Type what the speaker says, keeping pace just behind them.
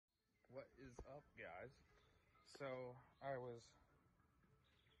is up, guys? So I was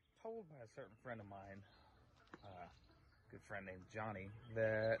told by a certain friend of mine, a good friend named Johnny,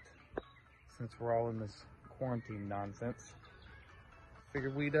 that since we're all in this quarantine nonsense,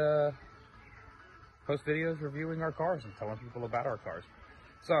 figured we'd post videos reviewing our cars and telling people about our cars.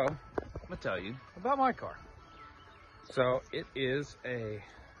 So I'm gonna tell you about my car. So it is a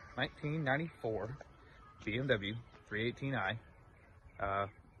 1994 BMW 318i.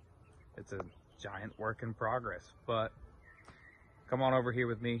 It's a giant work in progress, but come on over here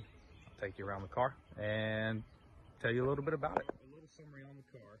with me. I'll take you around the car and tell you a little bit about it. A little summary on the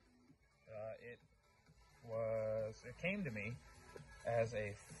car. It came to me as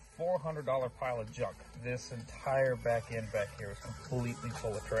a $400 pile of junk. This entire back end back here was completely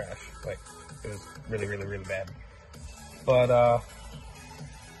full of trash. Like, it was really, really, really bad. But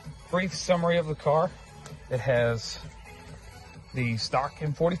brief summary of the car. It has the stock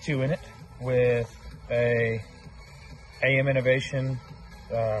M42 in it with a AM Innovation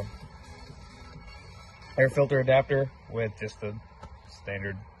air filter adapter with just the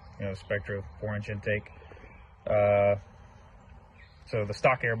standard, Spectra 4-inch intake. So the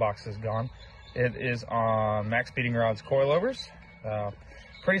stock air box is gone. It is on max beating rods coilovers.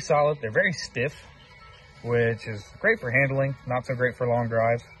 Pretty solid. They're very stiff, which is great for handling, not so great for long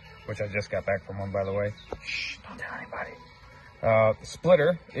drives, which I just got back from one, by the way. Shh, don't tell anybody. The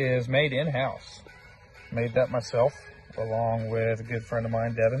splitter is made in-house. Made that myself, along with a good friend of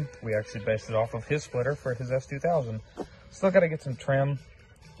mine, Devin. We actually based it off of his splitter for his S2000. Still got to get some trim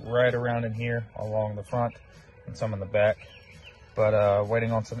right around in here along the front and some in the back. But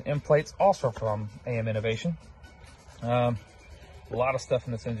waiting on some end plates, also from AM Innovation. A lot of stuff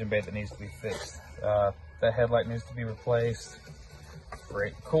in this engine bay that needs to be fixed. That headlight needs to be replaced.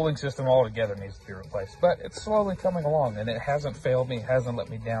 Great. Cooling system altogether needs to be replaced. But it's slowly coming along, and it hasn't failed me, hasn't let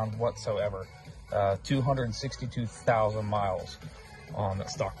me down whatsoever. 262,000 miles on the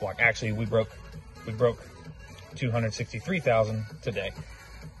stock block. Actually, we broke 263,000 today.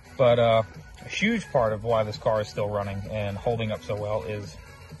 But a huge part of why this car is still running and holding up so well is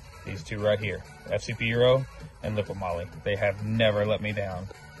these two right here, FCP Euro and Liqui Moly. They have never let me down.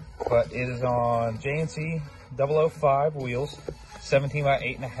 But it is on JNC 005 wheels, 17 by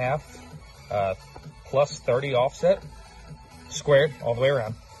 8.5, plus 30 offset, squared all the way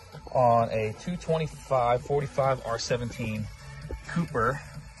around, on a 225 45 R17 Cooper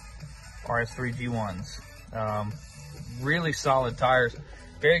RS3 G1s. Really solid tires,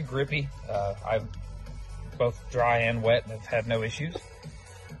 very grippy. I've both dry and wet and have had no issues.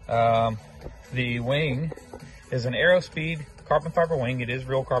 The wing is an Aerospeed carbon fiber wing. It is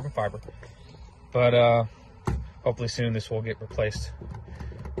real carbon fiber, but hopefully soon this will get replaced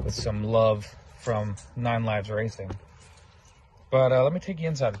with some love from 9 Lives Racing. But let me take you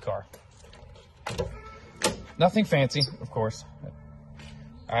inside the car. Nothing fancy, of course.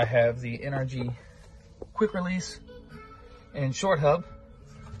 I have the NRG quick release and short hub,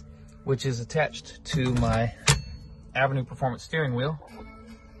 which is attached to my Avenue Performance steering wheel,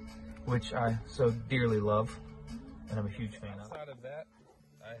 which I so dearly love and I'm a huge fan of. Outside of that,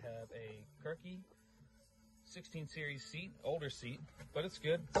 I have a Kirkey 16 series seat, older seat, but it's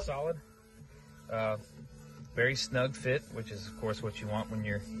good, solid. Very snug fit, which is of course what you want when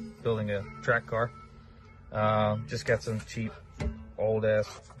you're building a track car. Just got some cheap old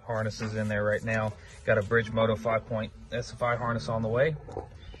ass harnesses in there right now. Got a Bridge Moto 5-point SFI harness on the way.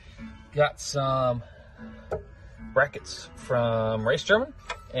 Got some brackets from Race German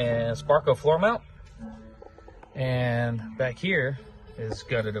and Sparco floor mount. And back here is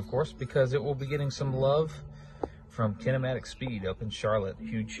gutted, of course, because it will be getting some love from Kinematic Speed up in Charlotte.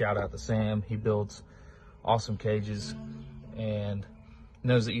 Huge shout out to Sam. He builds awesome cages and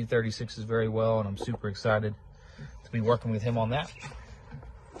knows the E36s very well, and I'm super excited to be working with him on that.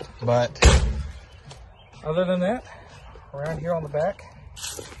 But other than that, around here on the back,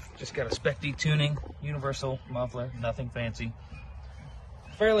 just got a Spec D tuning, universal muffler, nothing fancy.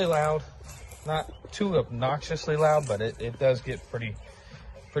 Fairly loud, not too obnoxiously loud, but it does get pretty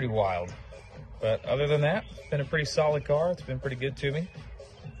wild. But other than that, it's been a pretty solid car. It's been pretty good to me.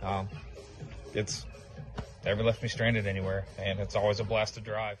 It's never left me stranded anywhere, and it's always a blast to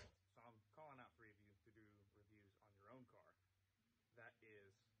drive. So I'm calling out 3 of you to do reviews on your own car. That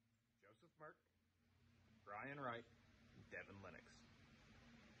is Joseph Merck, Brian Wright, Devin Lennox,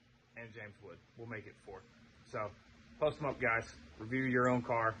 and James Wood. We'll make it 4. So post them up, guys. Review your own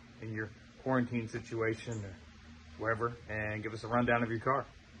car in your quarantine situation or wherever, and give us a rundown of your car.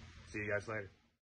 See you guys later.